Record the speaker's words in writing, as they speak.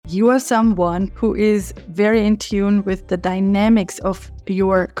you are someone who is very in tune with the dynamics of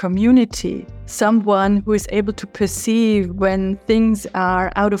your community, someone who is able to perceive when things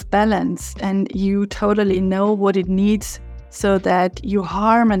are out of balance, and you totally know what it needs so that you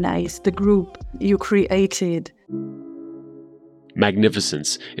harmonize the group you created.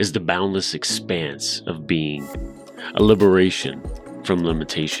 Magnificence is the boundless expanse of being, a liberation from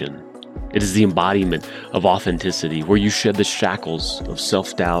limitation. It is the embodiment of authenticity, where you shed the shackles of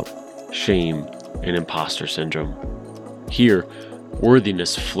self-doubt, shame, and imposter syndrome. Here,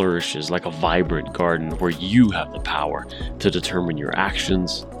 worthiness flourishes like a vibrant garden where you have the power to determine your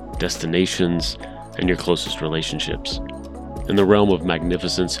actions, destinations, and your closest relationships. In the realm of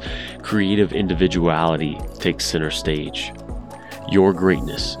magnificence, creative individuality takes center stage. Your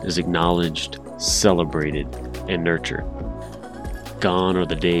greatness is acknowledged, celebrated, and nurtured. Gone are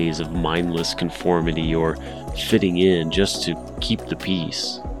the days of mindless conformity or fitting in just to keep the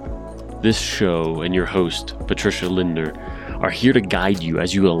peace. This show and your host, Patricia Lindner, are here to guide you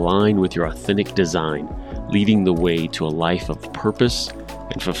as you align with your authentic design, leading the way to a life of purpose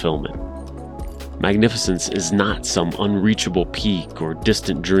and fulfillment. Magnificence is not some unreachable peak or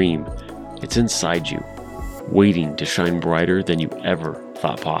distant dream. It's inside you, waiting to shine brighter than you ever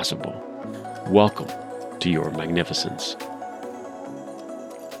thought possible. Welcome to your magnificence.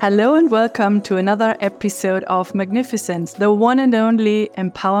 Hello and welcome to another episode of Magnificence, the one and only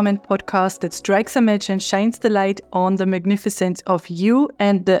empowerment podcast that strikes a match and shines the light on the magnificence of you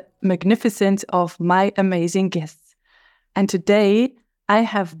and the magnificence of my amazing guests. And today I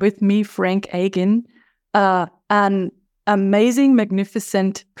have with me Frank Agin, an amazing,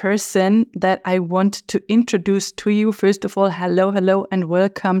 magnificent person that I want to introduce to you. First of all, hello, and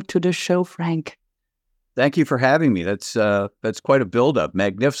welcome to the show, Frank. Thank you for having me. That's quite a build-up.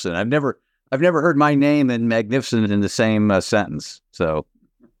 Magnificent. I've never heard my name and magnificent in the same sentence. So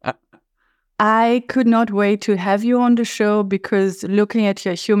I could not wait to have you on the show because looking at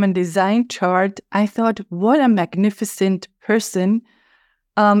your human design chart, I thought, what a magnificent person.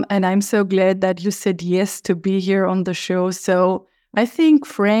 And I'm so glad that you said yes to be here on the show. So I think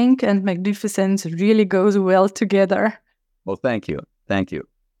Frank and magnificence really goes well together. Well, thank you. Thank you.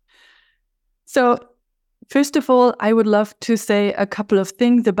 So first of all, I would love to say a couple of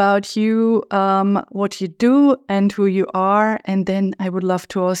things about you, what you do and who you are. And then I would love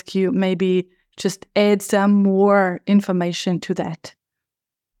to ask you maybe just add some more information to that.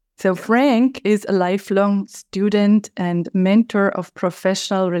 So Frank is a lifelong student and mentor of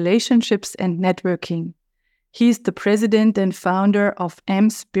professional relationships and networking. He's the president and founder of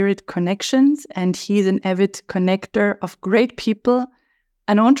AMSpirit Connections, and he's an avid connector of great people,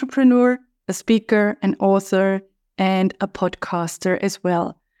 an entrepreneur, a speaker, an author, and a podcaster as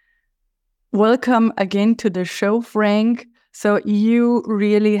well. Welcome again to the show, Frank. So you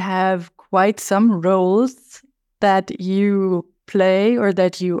really have quite some roles that you play or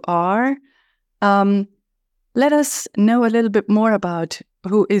that you are. Let us know a little bit more about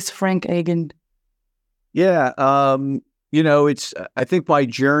who is Frank Agin. Yeah, I think my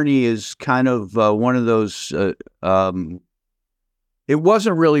journey is kind of one of those. It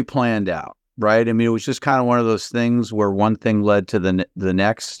wasn't really planned out. Right. I mean, it was just kind of one of those things where one thing led to the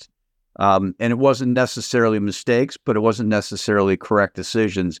next. And it wasn't necessarily mistakes, but it wasn't necessarily correct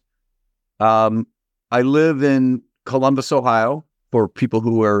decisions. I live in Columbus, Ohio. For people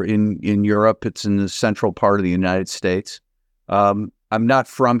who are in Europe, it's in the central part of the United States. I'm not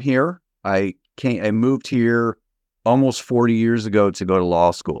from here. I moved here almost 40 years ago to go to law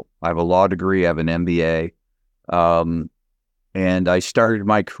school. I have a law degree. I have an MBA. And I started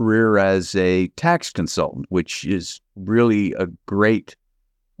my career as a tax consultant, which is really a great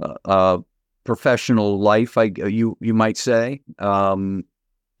professional life, you might say.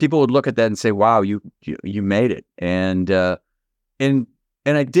 People would look at that and say, "Wow, you made it," and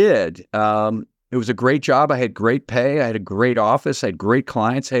I did. It was a great job. I had great pay. I had a great office. I had great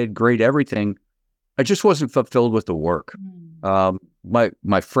clients. I had great everything. I just wasn't fulfilled with the work.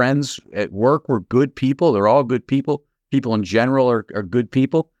 My friends at work were good people. They're all good people. People in general are good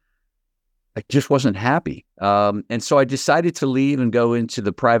people. I just wasn't happy. And so I decided to leave and go into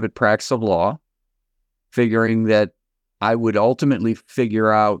the private practice of law, figuring that I would ultimately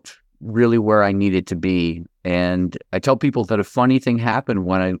figure out really where I needed to be. And I tell people that a funny thing happened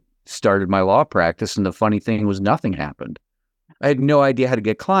when I started my law practice, and the funny thing was nothing happened. I had no idea how to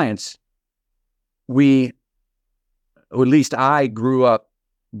get clients. Or at least I grew up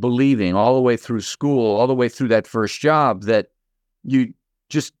believing all the way through school, all the way through that first job, that you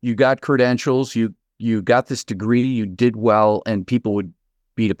got credentials, you got this degree, you did well, and people would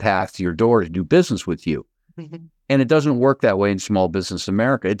beat a path to your door to do business with you. Mm-hmm. And it doesn't work that way in small business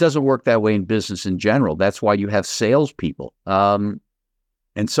America. It doesn't work that way in business in general. That's why you have salespeople. And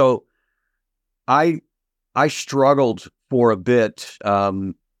so I struggled for a bit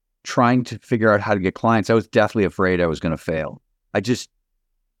trying to figure out how to get clients. I was deathly afraid I was going to fail. I just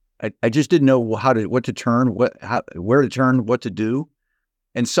didn't know where to turn, what to do.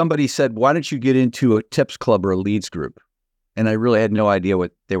 And somebody said, "Why don't you get into a tips club or a leads group?" And I really had no idea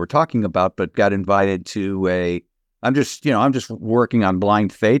what they were talking about, but got invited to I'm just working on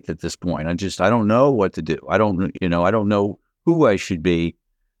blind faith at this point. I don't know what to do. I don't know who I should be.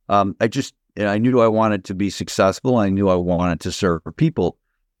 I knew I wanted to be successful. I knew I wanted to serve people.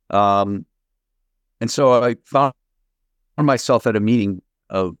 And so I found myself at a meeting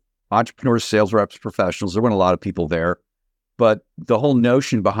of entrepreneurs, sales reps, professionals. There weren't a lot of people there, but the whole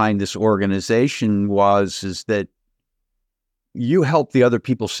notion behind this organization is that you help the other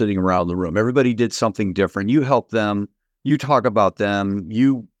people sitting around the room. Everybody did something different. You help them, you talk about them,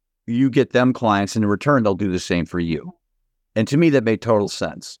 you get them clients, and in return, they'll do the same for you. And to me, that made total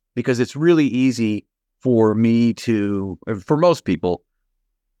sense, because it's really easy for most people,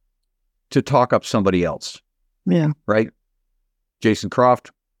 to talk up somebody else. Yeah. Right? Jason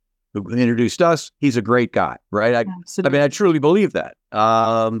Croft, who introduced us, he's a great guy, right? I truly believe that.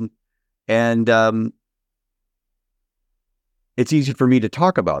 It's easy for me to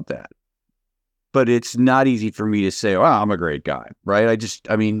talk about that, but it's not easy for me to say, "Oh, I'm a great guy," right?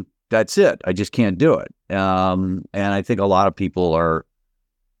 That's it. I just can't do it. And I think a lot of people are,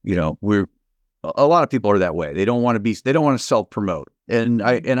 a lot of people are that way. They don't want to self-promote. And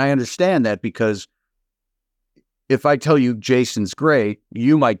I understand that, because if I tell you Jason's great,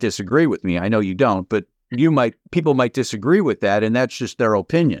 you might disagree with me. I know you don't, but people might disagree with that, and that's just their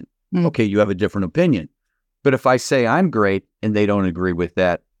opinion. Okay, you have a different opinion. But if I say I'm great and they don't agree with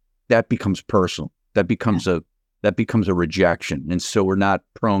that, that becomes personal. That becomes a rejection. And so we're not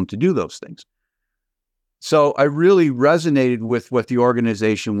prone to do those things. So I really resonated with what the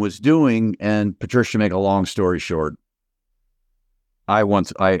organization was doing. And Patricia, make a long story short, at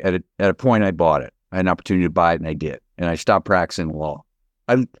a point I bought it. I had an opportunity to buy it, and I did. And I stopped practicing law.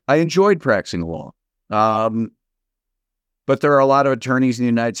 I enjoyed practicing law. But there are a lot of attorneys in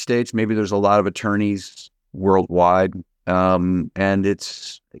the United States. Maybe there's a lot of attorneys worldwide. And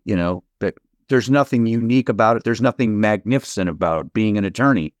it's, there's nothing unique about it. There's nothing magnificent about being an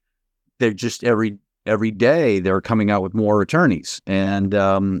attorney. They're just every day they're coming out with more attorneys. And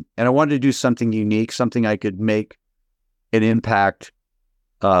I wanted to do something unique, something I could make an impact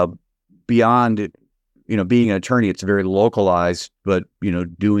beyond it. Being an attorney, it's very localized, but,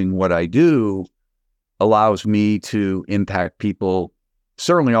 doing what I do allows me to impact people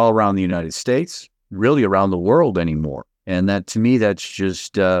certainly all around the United States, really around the world anymore. And that, to me, that's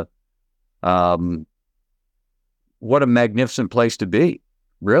just what a magnificent place to be,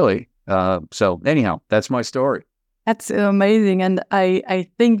 really. So anyhow, that's my story. That's amazing. And I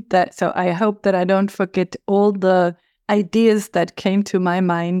think that, so I hope that I don't forget all the ideas that came to my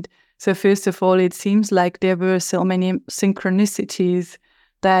mind. So first of all, it seems like there were so many synchronicities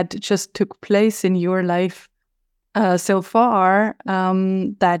that just took place in your life so far,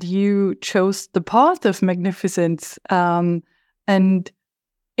 that you chose the path of magnificence. And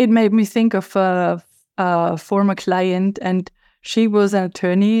it made me think of a former client, and she was an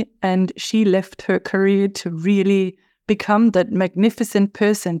attorney, and she left her career to really become that magnificent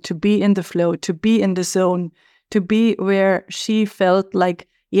person, to be in the flow, to be in the zone, to be where she felt like,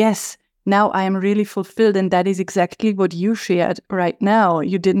 yes, now I am really fulfilled. And that is exactly what you shared right now.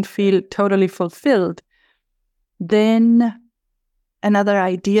 You didn't feel totally fulfilled. Then another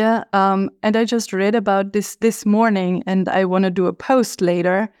idea, and I just read about this morning, and I want to do a post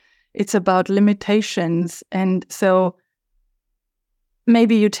later. It's about limitations. And so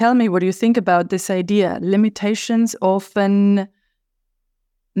maybe you tell me what you think about this idea. Limitations often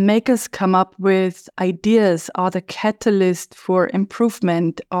make us come up with ideas, are the catalyst for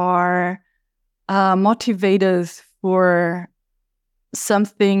improvement, are motivators for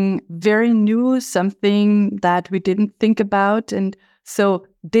something very new, something that we didn't think about. And so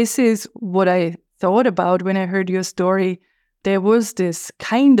this is what I thought about when I heard your story. There was this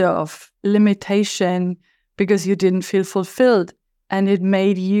kind of limitation because you didn't feel fulfilled, and it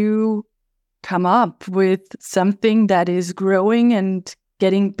made you come up with something that is growing and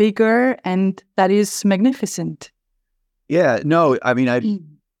getting bigger, and that is magnificent. Yeah, no, I mean,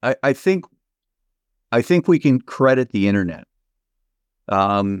 I think we can credit the internet.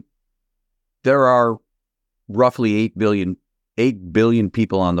 There are roughly 8 billion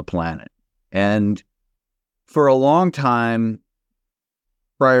people on the planet. And for a long time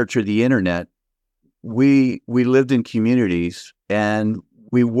prior to the internet, we lived in communities, and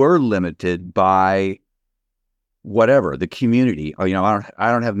we were limited by whatever the community. I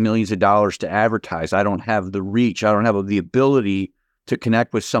don't have millions of dollars to advertise. I don't have the reach. I don't have the ability to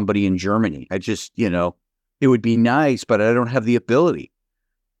connect with somebody in Germany. I just, it would be nice, but I don't have the ability.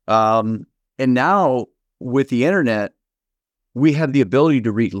 And now with the internet, we have the ability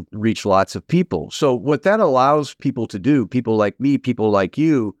to reach lots of people. So what that allows people to do, people like me, people like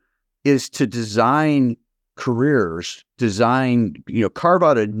you, is to design careers, carve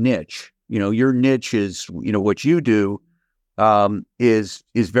out a niche. Your niche is, what you do is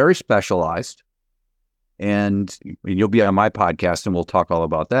very specialized. And you'll be on my podcast and we'll talk all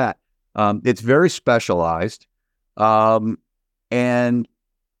about that. It's very specialized. And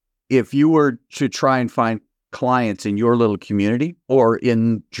if you were to try and find clients in your little community or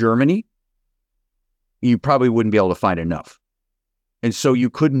in Germany, you probably wouldn't be able to find enough. And so you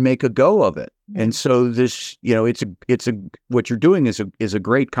couldn't make a go of it. And so this, what you're doing is a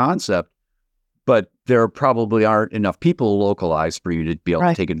great concept, but there probably aren't enough people localized for you to be able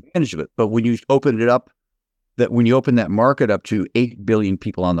to take advantage of it. But when you open that market up to 8 billion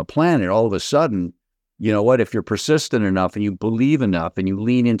people on the planet, all of a sudden, you know what, if you're persistent enough and you believe enough and you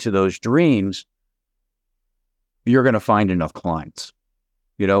lean into those dreams, you're going to find enough clients,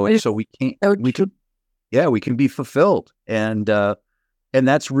 and so we can be fulfilled. And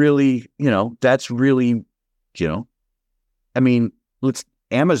that's really,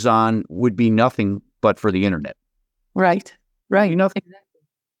 Amazon would be nothing but for the internet. Right. Nothing.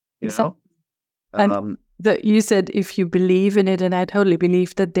 Exactly. And you said if you believe in it, and I totally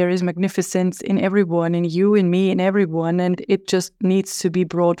believe that there is magnificence in everyone, in you, in me, in everyone, and it just needs to be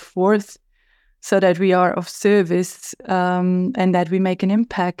brought forth so that we are of service, and that we make an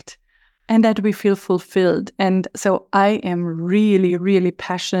impact, and that we feel fulfilled. And so I am really, really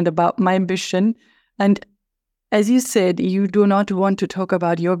passionate about my mission. And as you said, you do not want to talk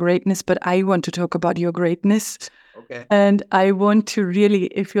about your greatness, but I want to talk about your greatness. Okay. And I want to really,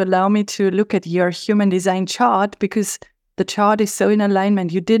 if you allow me to look at your human design chart, because the chart is so in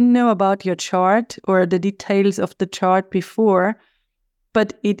alignment. You didn't know about your chart or the details of the chart before,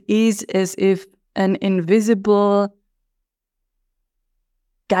 but it is as if an invisible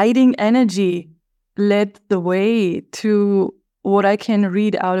guiding energy led the way to what I can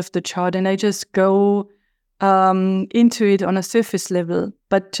read out of the chart. And I just go into it on a surface level.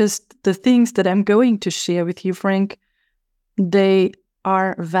 But just the things that I'm going to share with you, Frank, they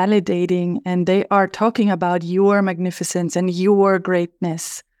are validating and they are talking about your magnificence and your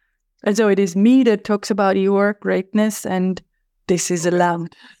greatness. And so it is me that talks about your greatness, and this is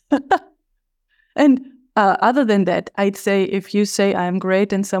allowed. And other than that, I'd say if you say I'm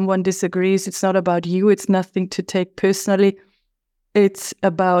great and someone disagrees, it's not about you. It's nothing to take personally. It's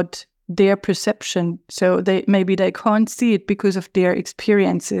about their perception. So maybe they can't see it because of their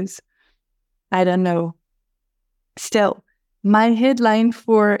experiences. I don't know. Still, my headline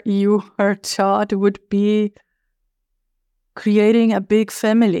for your chart would be creating a big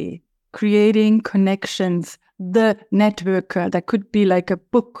family, creating connections, the networker. That could be like a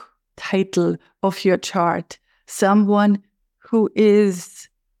book title of your chart. Someone who is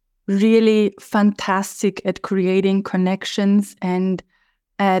really fantastic at creating connections and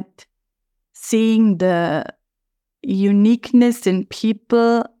at seeing the uniqueness in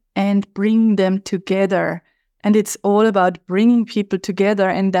people and bringing them together. And it's all about bringing people together.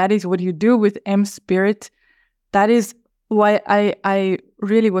 And that is what you do with AMSpirit. That is why I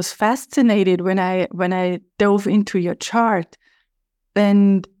really was fascinated when I dove into your chart.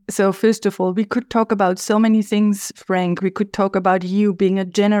 And so first of all, we could talk about so many things, Frank. We could talk about you being a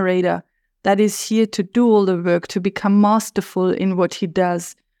generator that is here to do all the work, to become masterful in what he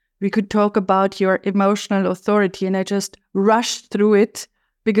does. We could talk about your emotional authority, and I just rushed through it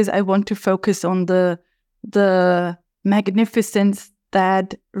because I want to focus on the magnificence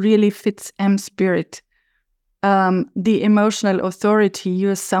that really fits AMSpirit. The emotional authority,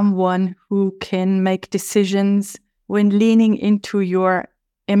 you're someone who can make decisions when leaning into your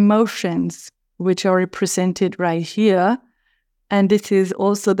emotions, which are represented right here. And this is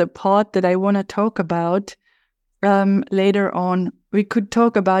also the part that I want to talk about later on. We could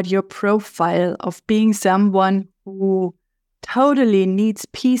talk about your profile of being someone who totally needs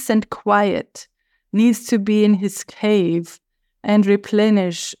peace and quiet, needs to be in his cave and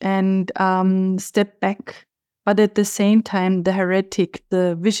replenish and step back. But at the same time, the heretic,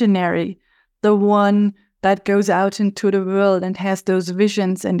 the visionary, the one that goes out into the world and has those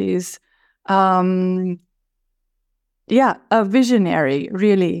visions and is, a visionary,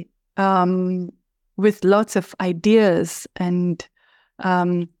 really, with lots of ideas and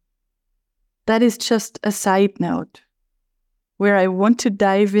that is just a side note. Where I want to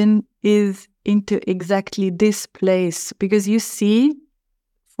dive in is into exactly this place, because you see,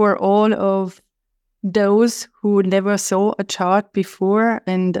 for all of those who never saw a chart before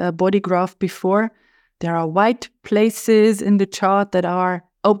and a body graph before, there are white places in the chart that are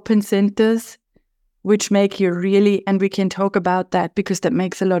open centers, which make you really, and we can talk about that because that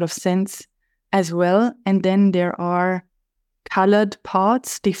makes a lot of sense as well. And then there are colored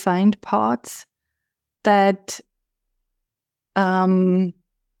parts, defined parts that own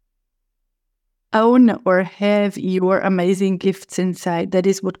or have your amazing gifts inside. That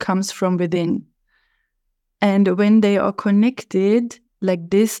is what comes from within. And when they are connected like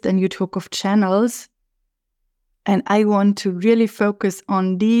this, then you talk of channels. And I want to really focus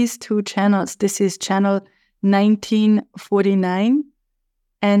on these two channels. This is channel 1949,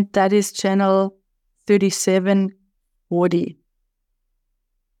 and that is channel 3740.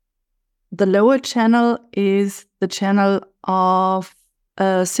 The lower channel is the channel of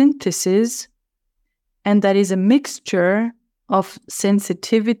synthesis, and that is a mixture of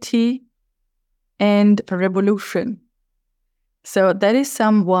sensitivity and revolution. So that is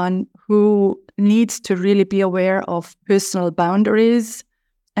someone who needs to really be aware of personal boundaries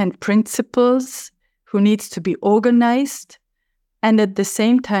and principles, who needs to be organized. And at the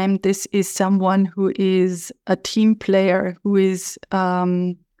same time, this is someone who is a team player, who is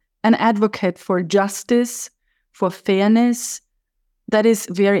an advocate for justice, for fairness. That is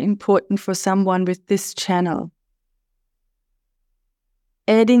very important for someone with this channel.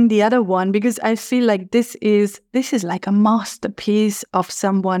 Adding the other one, because I feel like this is like a masterpiece of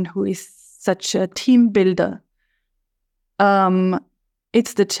someone who is such a team builder.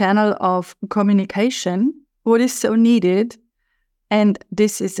 It's the channel of communication, what is so needed. And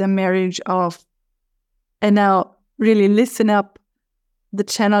this is a marriage of, and now really listen up, the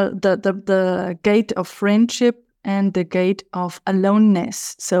channel, the gate of friendship and the gate of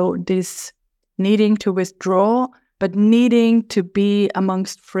aloneness. So this needing to withdraw, but needing to be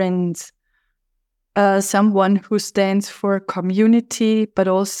amongst friends. Someone who stands for community, but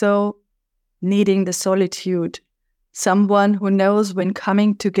also needing the solitude. Someone who knows when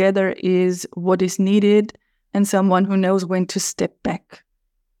coming together is what is needed, and someone who knows when to step back.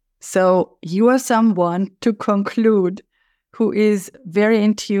 So you are someone, to conclude, who is very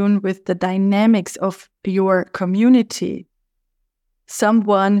in tune with the dynamics of your community.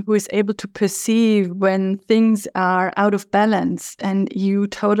 Someone who is able to perceive when things are out of balance, and you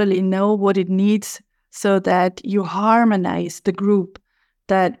totally know what it needs so that you harmonize the group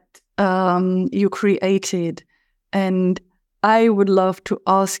that you created. And I would love to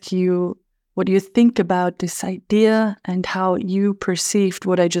ask you what you think about this idea and how you perceived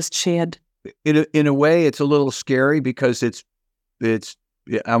what I just shared. In a way, it's a little scary because it's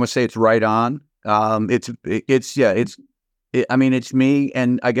I would say it's right on. It's me,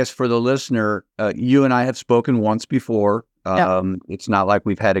 and I guess for the listener, you and I have spoken once before. It's not like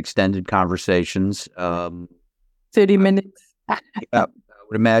we've had extended conversations. 30 minutes. I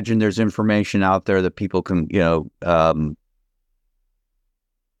would imagine there's information out there that people can,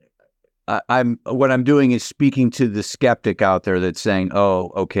 what I'm doing is speaking to the skeptic out there that's saying,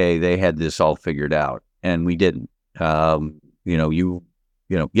 "Oh, okay, they had this all figured out, and we didn't."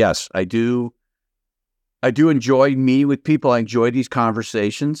 Yes, I do. I do enjoy meeting with people. I enjoy these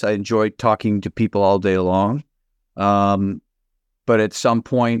conversations. I enjoy talking to people all day long. But at some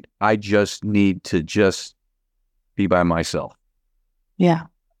point, I just need to just be by myself. Yeah.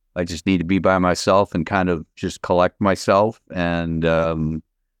 I just need to be by myself and kind of just collect myself. And,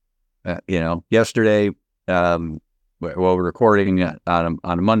 yesterday, we're recording on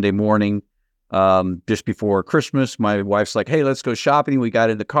a Monday morning, just before Christmas, my wife's like, "Hey, let's go shopping." We got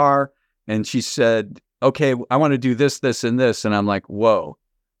in the car and she said, "Okay, I want to do this, this, and this." And I'm like, whoa,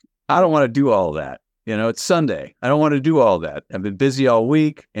 I don't want to do all that. It's Sunday. I don't want to do all that. I've been busy all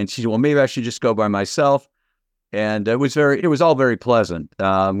week. And she said, "Well, maybe I should just go by myself." And it was all very pleasant.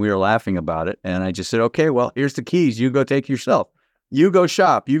 We were laughing about it. And I just said, "Okay, well, here's the keys. You go take yourself. You go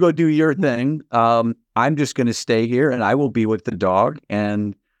shop. You go do your thing. I'm just going to stay here and I will be with the dog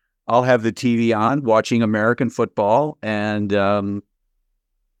and I'll have the TV on watching American football and,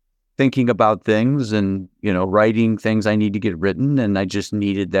 thinking about things and, writing things I need to get written. And I just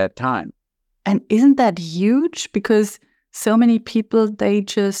needed that time." And isn't that huge? Because so many people, they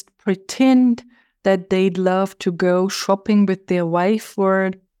just pretend that they'd love to go shopping with their wife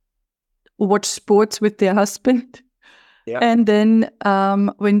or watch sports with their husband. Yeah. And then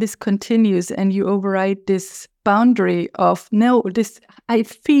when this continues and you override this boundary of, "No, I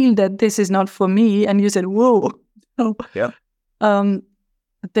feel that this is not for me." And you said, "Whoa." Yeah.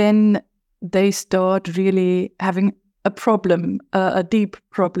 Then they start really having a problem, a deep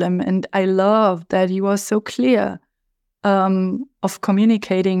problem. And I love that you are so clear of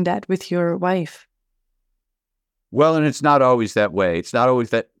communicating that with your wife. Well, and it's not always that way. It's not always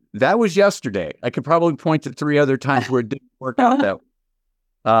that. That was yesterday. I could probably point to 3 other times where it didn't work out that way.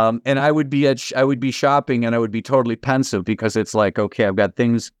 And I would be shopping and I would be totally pensive because it's like, okay, I've got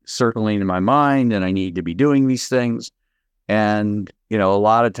things circling in my mind and I need to be doing these things. And, a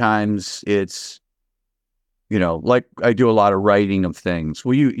lot of times it's, like I do a lot of writing of things.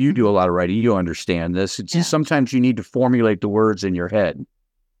 Well, you do a lot of writing. You understand this. It's just sometimes you need to formulate the words in your head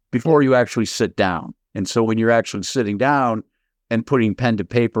before you actually sit down. And so when you're actually sitting down and putting pen to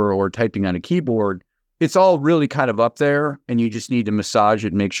paper or typing on a keyboard, it's all really kind of up there and you just need to massage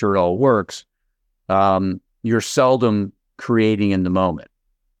it and make sure it all works. You're seldom creating in the moment.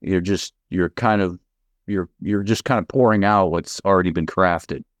 You're just kind of pouring out what's already been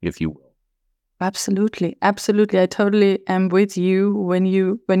crafted, if you will. Absolutely. Absolutely. I totally am with you when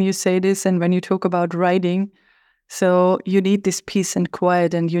you say this and when you talk about writing. So you need this peace and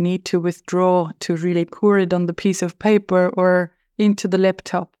quiet, and you need to withdraw to really pour it on the piece of paper or into the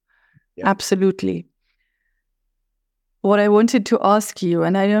laptop. Yeah. Absolutely. What I wanted to ask you,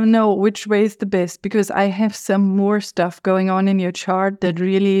 and I don't know which way is the best, because I have some more stuff going on in your chart that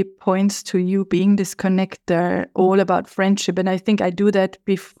really points to you being this connector, all about friendship. And I think I do that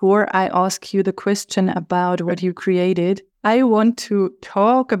before I ask you the question about what you created. I want to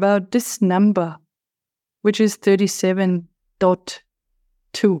talk about this number, which is 37.2.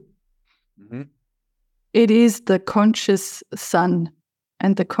 Mm-hmm. It is the conscious sun.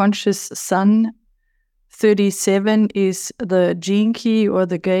 And the conscious sun, 37 is the gene key or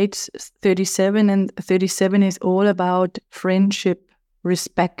the gate 37. And 37 is all about friendship,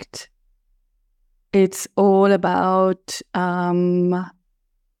 respect. It's all about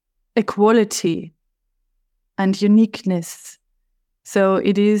equality and uniqueness. So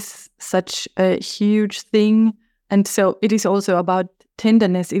it is such a huge thing. And so it is also about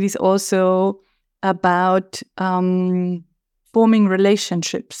tenderness. It is also about forming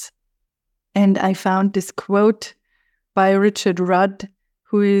relationships. And I found this quote by Richard Rudd,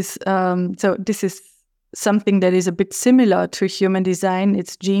 who is, so this is something that is a bit similar to human design.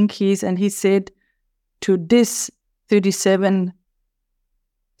 It's gene keys. And he said to this 37th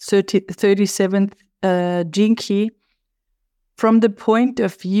gene key, from the point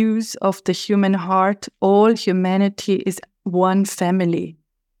of view of the human heart, all humanity is one family.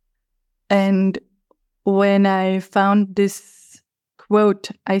 And when I found this quote,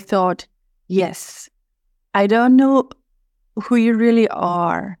 I thought, yes, I don't know who you really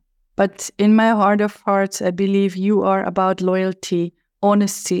are, but in my heart of hearts, I believe you are about loyalty,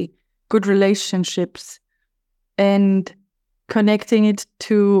 honesty, good relationships, and connecting it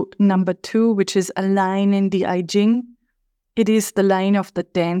to number 2, which is a line in the I Ching. It is the line of the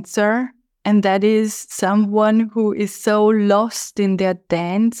dancer, and that is someone who is so lost in their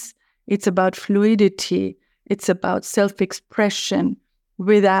dance. It's about fluidity. It's about self-expression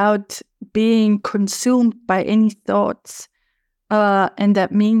without being consumed by any thoughts. And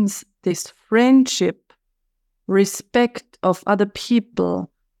that means this friendship, respect of other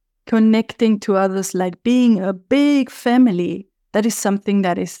people, connecting to others, like being a big family. That is something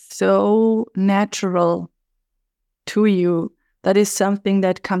that is so natural to you. That is something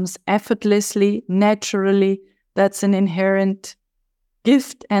that comes effortlessly, naturally. That's an inherent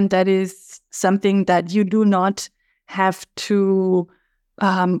gift, and that is something that you do not have to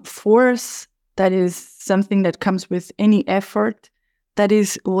force. That is something that comes with any effort. That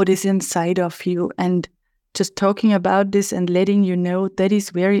is what is inside of you. And just talking about this and letting you know, that is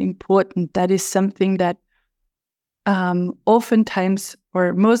very important. That is something that oftentimes,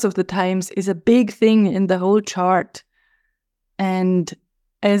 or most of the times, is a big thing in the whole chart. And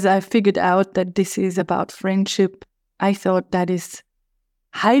as I figured out that this is about friendship, I thought that is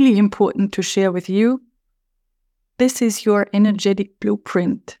highly important to share with you. This is your energetic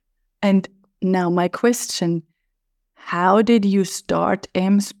blueprint. And now my question, how did you start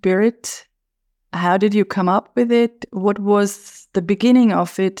AMSpirit? How did you come up with it? What was the beginning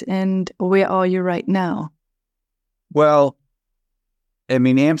of it? And where are you right now? Well, I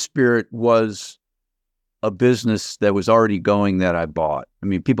mean, AMSpirit was a business that was already going that I bought. I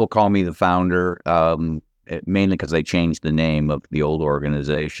mean, people call me the founder, mainly because I changed the name of the old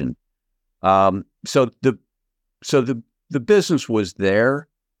organization. So the business was there.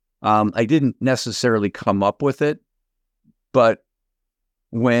 I didn't necessarily come up with it, but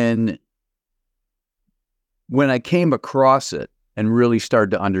when I came across it and really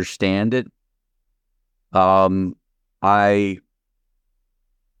started to understand it, I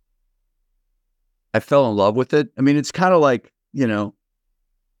I fell in love with it. I mean, it's kind of like,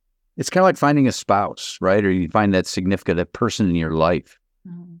 it's kind of like finding a spouse, right? Or you find that significant, that person in your life.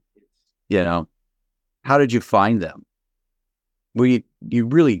 Mm-hmm. How did you find them? Well, you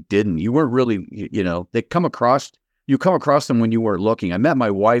really didn't. You weren't really, you come across them when you weren't looking. I met my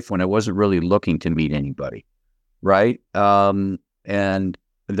wife when I wasn't really looking to meet anybody, right? And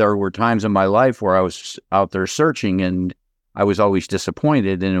there were times in my life where I was out there searching and I was always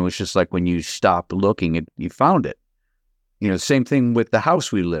disappointed. And it was just like when you stopped looking, you found it. Same thing with the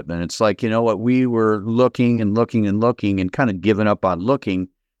house we live in. It's like, we were looking and looking and looking and kind of giving up on looking.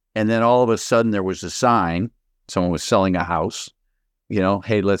 And then all of a sudden there was a sign. Someone was selling a house,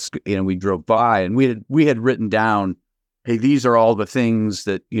 hey, let's, we drove by and we had written down, hey, these are all the things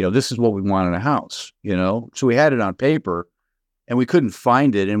that, this is what we want in a house, so we had it on paper and we couldn't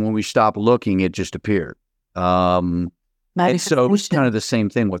find it. And when we stopped looking, it just appeared. And so it's kind of the same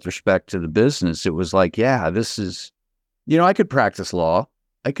thing with respect to the business. It was like, yeah, this is, I could practice law.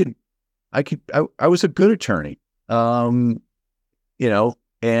 I was a good attorney, but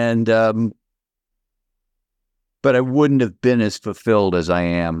I wouldn't have been as fulfilled as I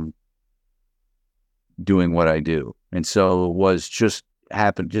am doing what I do. And so it was just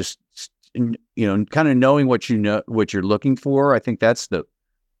happened, kind of knowing what you're looking for. I think that's the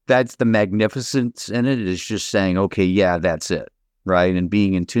magnificence in it, is just saying, okay, yeah, that's it. Right. And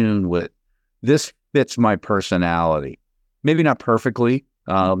being in tune with this fits my personality. Maybe not perfectly.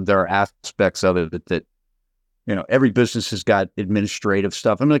 There are aspects of it that every business has got administrative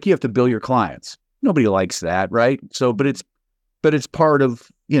stuff. I mean, like, you have to bill your clients. Nobody likes that, right? So, but it's part of,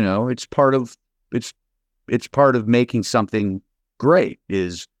 it's part of making something great,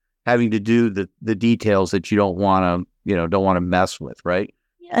 is having to do the details that you don't want to mess with, right?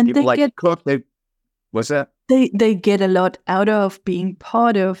 And people cook. What's that? They get a lot out of being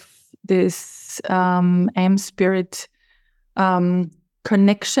part of this AMSpirit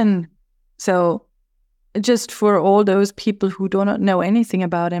connection. So, just for all those people who do not know anything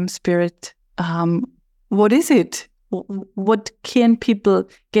about AMSpirit, what is it? What can people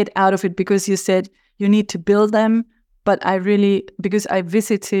get out of it? Because you said you need to build them, but because I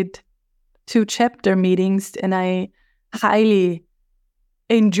visited 2 chapter meetings and I highly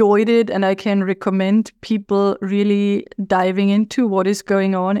enjoyed it, and I can recommend people really diving into what is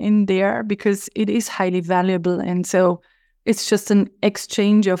going on in there, because it is highly valuable. And so it's just an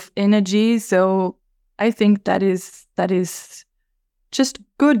exchange of energy. So I think that is just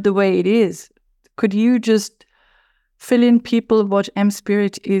good the way it is. Could you just fill in people what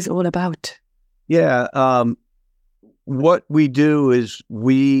AMSpirit is all about? Yeah. What we do is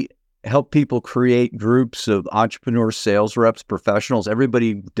we help people create groups of entrepreneurs, sales reps, professionals.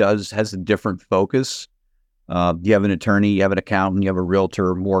 Everybody has a different focus. You have an attorney, you have an accountant, you have a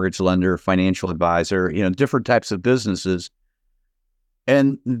realtor, mortgage lender, financial advisor, different types of businesses.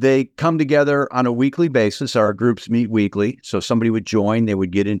 And they come together on a weekly basis. Our groups meet weekly. So somebody would join, they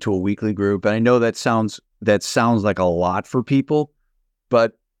would get into a weekly group. And I know that sounds like a lot for people,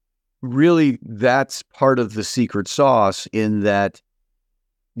 but really that's part of the secret sauce, in that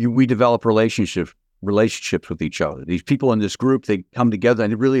we develop relationships with each other. These people in this group, they come together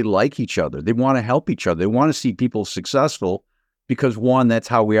and they really like each other. They want to help each other. They want to see people successful, because one, that's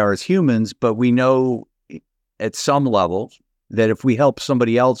how we are as humans, but we know at some level that if we help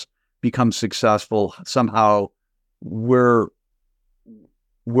somebody else become successful, somehow we're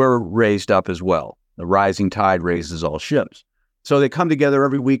raised up as well. The rising tide raises all ships. So they come together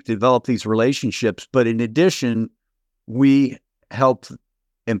every week to develop these relationships. But in addition, we help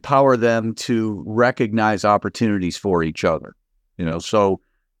empower them to recognize opportunities for each other. So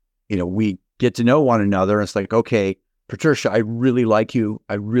we get to know one another. It's like, okay, Patricia, I really like you.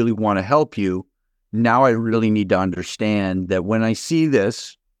 I really want to help you. Now I really need to understand that when I see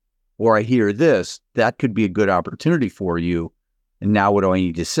this or I hear this, that could be a good opportunity for you. And now what do I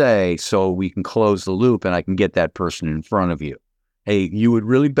need to say so we can close the loop and I can get that person in front of you? Hey, you would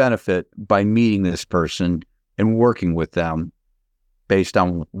really benefit by meeting this person and working with them based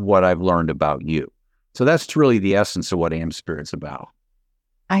on what I've learned about you. So that's really the essence of what AMSpirit's about.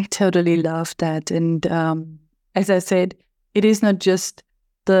 I totally love that. And as I said, it is not just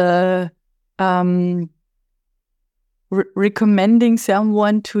the recommending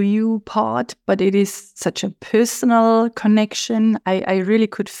someone to you part, but it is such a personal connection. I really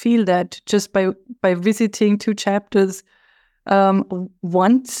could feel that just by visiting 2 chapters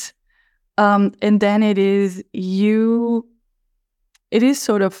once. And then it is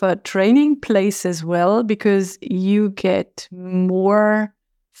sort of a training place as well, because you get more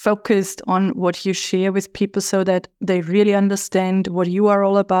focused on what you share with people so that they really understand what you are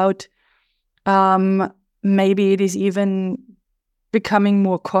all about. Maybe it is even becoming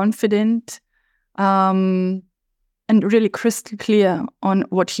more confident, and really crystal clear on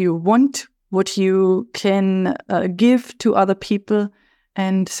what you want, what you can give to other people.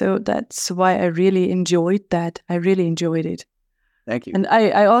 And so that's why I really enjoyed that. I really enjoyed it. Thank you. And I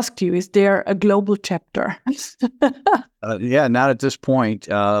asked you, is there a global chapter? Yeah, not at this point.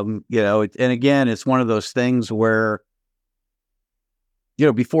 And again, it's one of those things where,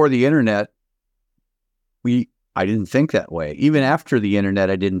 before the internet, I didn't think that way. Even after the internet,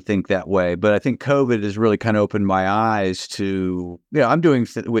 I didn't think that way. But I think COVID has really kind of opened my eyes to, I'm doing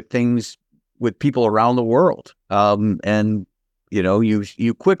things with people around the world. And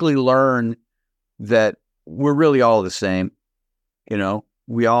you quickly learn that we're really all the same.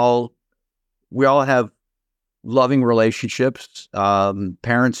 We all have loving relationships,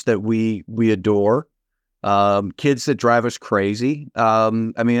 parents that we adore, kids that drive us crazy.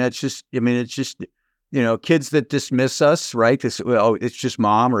 It's just kids that dismiss us, right? It's just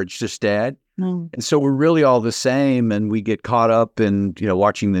mom or it's just dad. Mm. And so we're really all the same, and we get caught up in,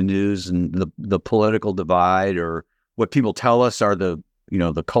 watching the news and the political divide, or what people tell us are the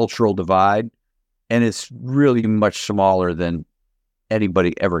cultural divide. And it's really much smaller than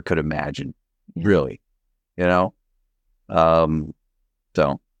anybody ever could imagine, really,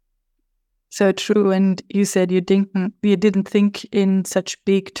 So true. And you said you didn't think in such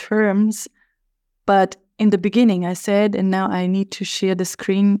big terms, but in the beginning I said, and now I need to share the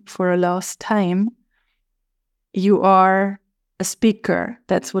screen for a last time, you are a speaker.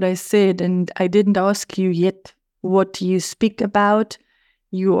 That's what I said. And I didn't ask you yet what you speak about.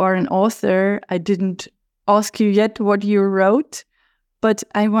 You are an author. I didn't ask you yet what you wrote, but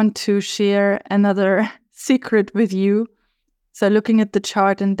I want to share another secret with you. So looking at the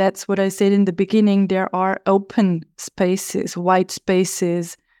chart, and that's what I said in the beginning, there are open spaces, white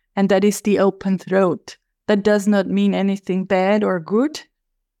spaces, and that is the open throat. That does not mean anything bad or good,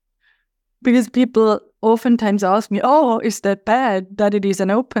 because people oftentimes ask me, oh, is that bad that it is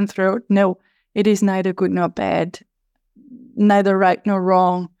an open throat? No, it is neither good nor bad, neither right nor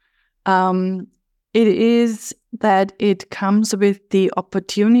wrong. It is that it comes with the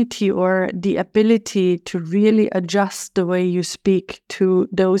opportunity or the ability to really adjust the way you speak to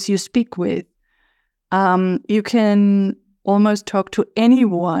those you speak with. You can almost talk to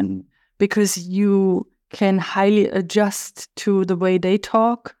anyone because you can highly adjust to the way they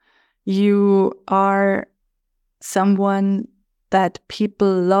talk. You are someone that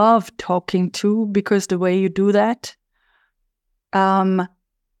people love talking to because the way you do that.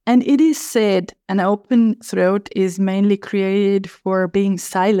 And it is said an open throat is mainly created for being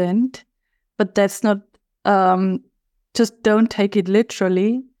silent, but that's not, just don't take it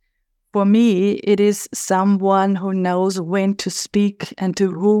literally. For me, it is someone who knows when to speak and to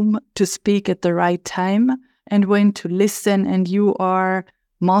whom to speak at the right time and when to listen, and you are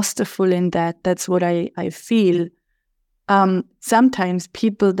masterful in that. That's what I feel. Sometimes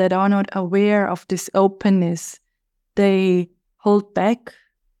people that are not aware of this openness, they hold back.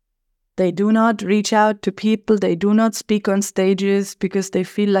 They do not reach out to people. They do not speak on stages because they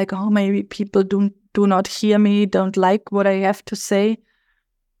feel like, oh, maybe people do not hear me, don't like what I have to say.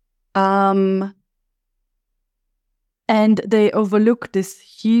 And they overlook this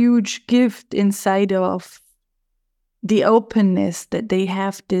huge gift inside of the openness, that they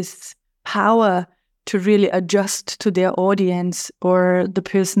have this power to really adjust to their audience or the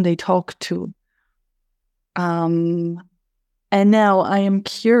person they talk to. And now I am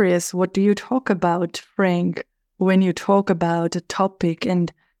curious, what do you talk about, Frank, when you talk about a topic?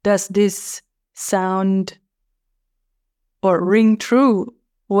 And does this sound or ring true,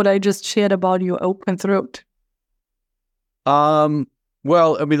 what I just shared about your open throat? Well,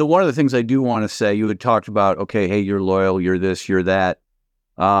 one of the things I do want to say, you had talked about, okay, hey, you're loyal, you're this, you're that.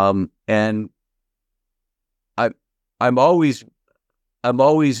 And I'm always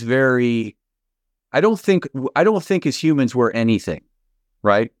very, I don't think as humans we're anything,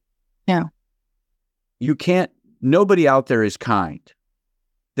 right? Yeah. Nobody out there is kind.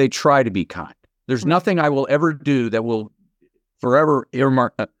 They try to be kind. There's nothing I will ever do that will forever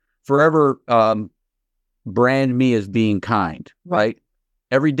brand me as being kind, right?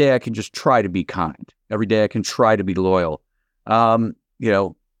 Every day I can just try to be kind. Every day I can try to be loyal. Am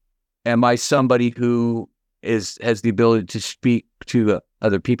I somebody who has the ability to speak to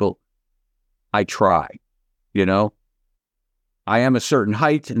other people? I try, I am a certain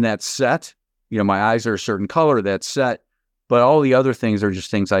height and that's set. My eyes are a certain color, that's set. But all the other things are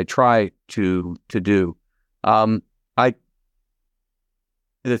just things I try to do. The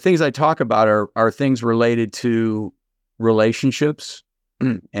things I talk about are things related to relationships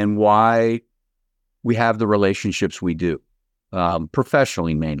and why we have the relationships we do,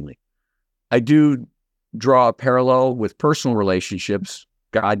 professionally mainly. I do draw a parallel with personal relationships.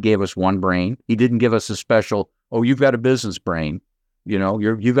 God gave us one brain. He didn't give us a special, oh, you've got a business brain.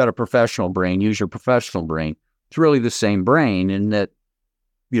 You've got a professional brain. Use your professional brain. It's really the same brain in that,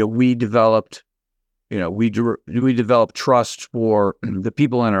 we developed trust for the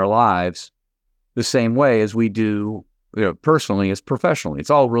people in our lives the same way as we do, personally as professionally. It's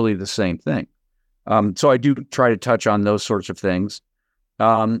all really the same thing. So I do try to touch on those sorts of things.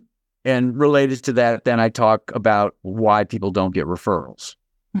 And related to that, then I talk about why people don't get referrals.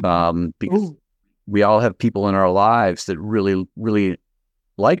 Because we all have people in our lives that really, really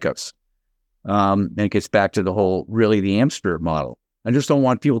like us. And it gets back to the AMSpirit model. I just don't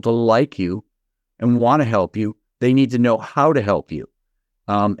want people to like you and want to help you. They need to know how to help you.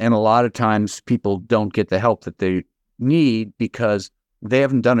 And a lot of times people don't get the help that they need because they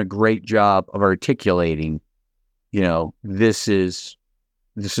haven't done a great job of articulating, this is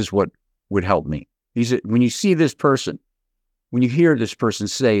what would help me. When you see this person, when you hear this person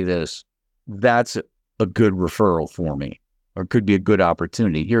say this, that's a good referral for me, or could be a good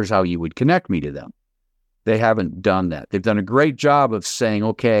opportunity. Here's how you would connect me to them. They haven't done that. They've done a great job of saying,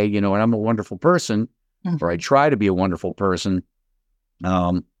 okay, and I'm a wonderful person, or I try to be a wonderful person.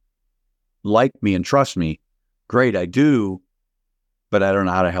 Like me and trust me. Great, I do, but I don't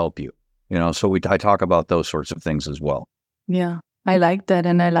know how to help you. So I talk about those sorts of things as well. Yeah, I like that.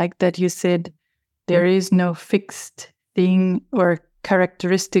 And I like that you said there is no fixed thing or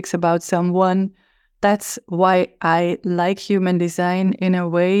characteristics about someone. That's why I like human design in a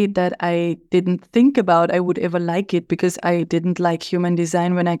way that I didn't think about I would ever like it, because I didn't like human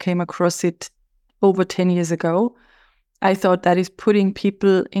design when I came across it over 10 years ago. I thought that is putting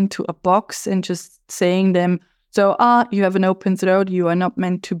people into a box and just saying them, so, you have an open throat, you are not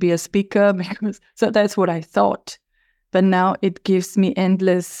meant to be a speaker. So that's what I thought. But now it gives me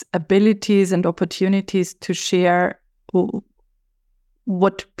endless abilities and opportunities to share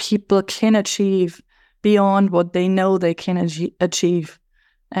what people can achieve beyond what they know they can achieve.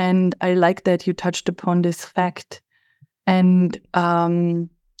 And I like that you touched upon this fact. And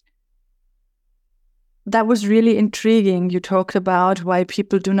that was really intriguing. You talked about why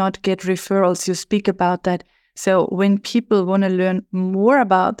people do not get referrals. You speak about that. So when people want to learn more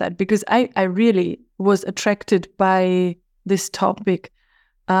about that, because I really was attracted by this topic,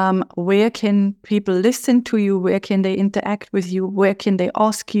 where can people listen to you? Where can they interact with you? Where can they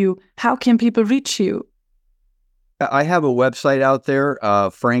ask you? How can people reach you? I have a website out there,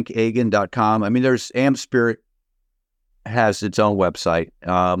 frankagin.com. I mean, there's AMSpirit has its own website,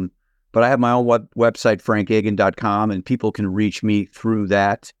 but I have my own website, frankagin.com, and people can reach me through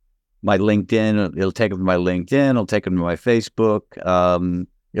that. My LinkedIn, it'll take them to my LinkedIn, it'll take them to my Facebook,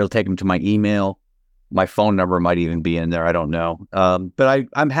 it'll take them to my email. My phone number might even be in there, I don't know. But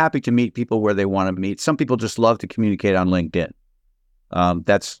I'm happy to meet people where they want to meet. Some people just love to communicate on LinkedIn.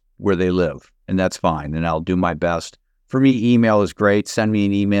 That's where they live, and that's fine, and I'll do my best. For me, email is great. Send me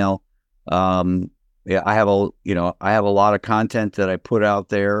an email. Yeah, I have a lot of content that I put out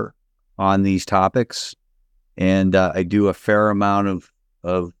there on these topics, and I do a fair amount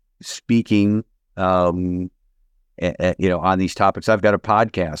of speaking, on these topics. I've got a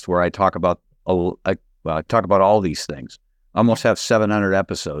podcast where I talk about all these things. I almost have 700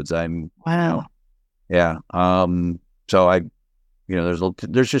 episodes. Wow. Yeah. So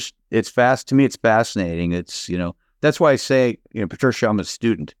it's fast to me. It's fascinating. It's, that's why I say, Patricia, I'm a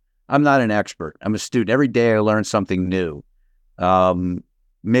student. I'm not an expert. I'm a student. Every day I learn something new.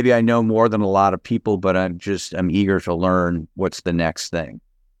 Maybe I know more than a lot of people, but I'm eager to learn what's the next thing.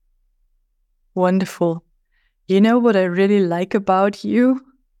 Wonderful. You know what I really like about you?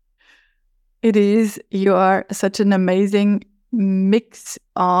 It is you are such an amazing mix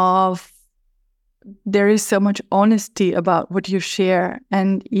of, there is so much honesty about what you share,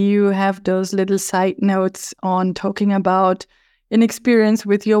 and you have those little side notes on talking about an experience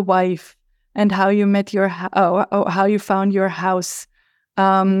with your wife and how you met how you found your house,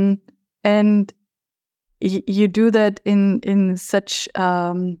 and you do that in such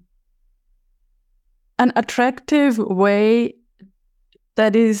an attractive way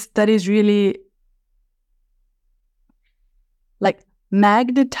that is really like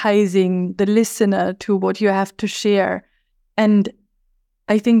magnetizing the listener to what you have to share. And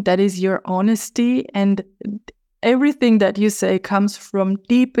I think that is your honesty, and everything that you say comes from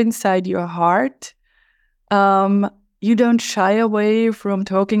deep inside your heart. You don't shy away from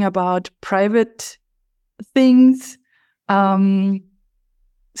talking about private things.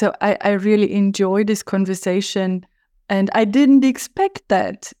 So I really enjoy this conversation, And I didn't expect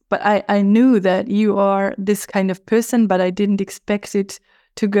that, but I knew that you are this kind of person, but I didn't expect it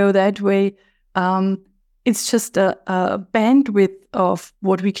to go that way. It's just a bandwidth of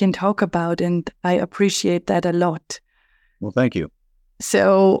what we can talk about, and I appreciate that a lot. Well, thank you.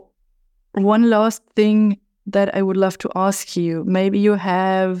 So one last thing that I would love to ask you, maybe you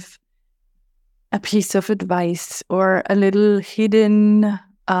have a piece of advice or a little hidden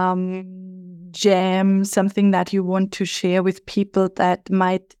gem, something that you want to share with people that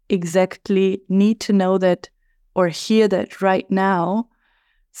might exactly need to know that or hear that right now,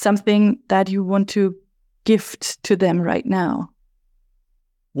 something that you want to gift to them right now.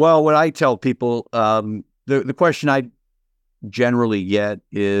 Well, what I tell people, the question I generally get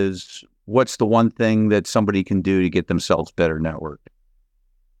is, what's the one thing that somebody can do to get themselves better networked?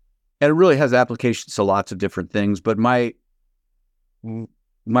 And it really has applications to lots of different things, but my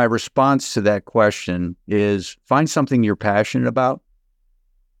response to that question is, find something you're passionate about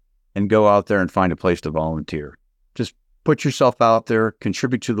and go out there and find a place to volunteer. Just put yourself out there,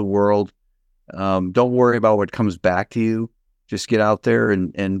 contribute to the world. Don't worry about what comes back to you. Just get out there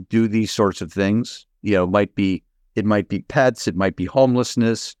and do these sorts of things. It might be pets, it might be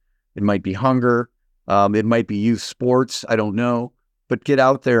homelessness, it might be hunger, it might be youth sports, I don't know. But get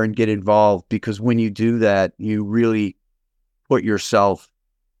out there and get involved, because when you do that, you really put yourself,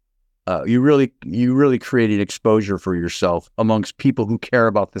 you really create an exposure for yourself amongst people who care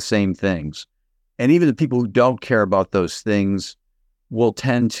about the same things. And even the people who don't care about those things will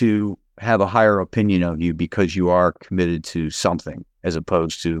tend to have a higher opinion of you because you are committed to something as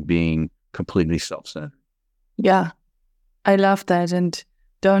opposed to being completely self-centered. Yeah, I love that. And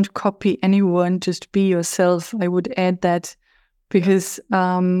don't copy anyone, just be yourself. I would add that. Because,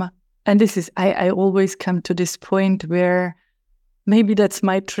 and this is, I always come to this point where maybe that's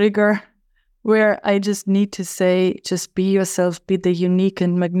my trigger, where I just need to say, just be yourself, be the unique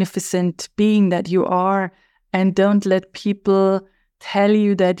and magnificent being that you are, and don't let people tell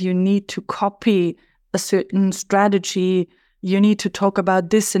you that you need to copy a certain strategy, you need to talk about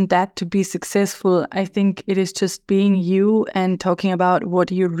this and that to be successful. I think it is just being you and talking about what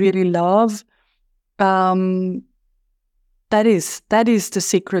you really love. That is the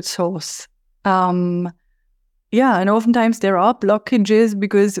secret sauce. And oftentimes there are blockages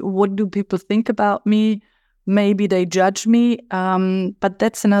because what do people think about me? Maybe they judge me, but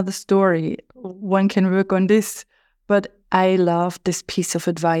that's another story. One can work on this, but I love this piece of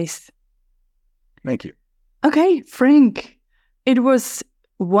advice. Thank you. Okay, Frank, it was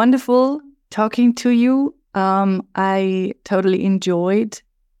wonderful talking to you. I totally enjoyed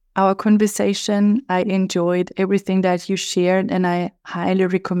our conversation. I enjoyed everything that you shared, and I highly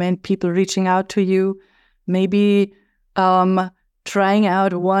recommend people reaching out to you, maybe trying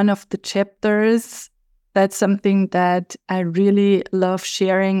out one of the chapters. That's something that I really love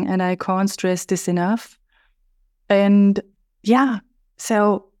sharing, and I can't stress this enough. And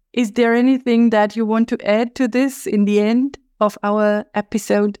so is there anything that you want to add to this in the end of our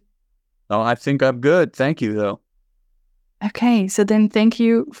episode? No, I think I'm good. Thank you, though. Okay, so then thank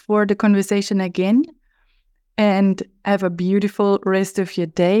you for the conversation again, and have a beautiful rest of your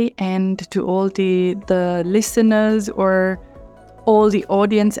day. And to all the listeners or all the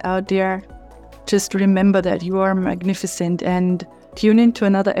audience out there, just remember that you are magnificent, and tune into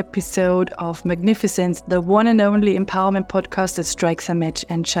another episode of Magnificence, the one and only empowerment podcast that strikes a match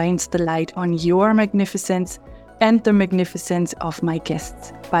and shines the light on your magnificence and the magnificence of my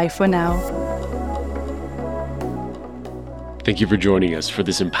guests. Bye for now. Thank you for joining us for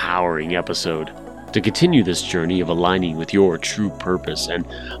this empowering episode. To continue this journey of aligning with your true purpose and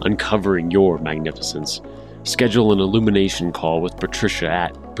uncovering your magnificence, schedule an illumination call with Patricia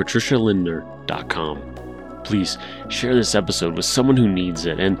at patricialindner.com. Please share this episode with someone who needs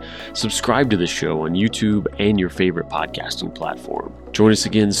it, and subscribe to the show on YouTube and your favorite podcasting platform. Join us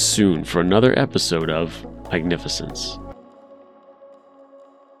again soon for another episode of Magnificence.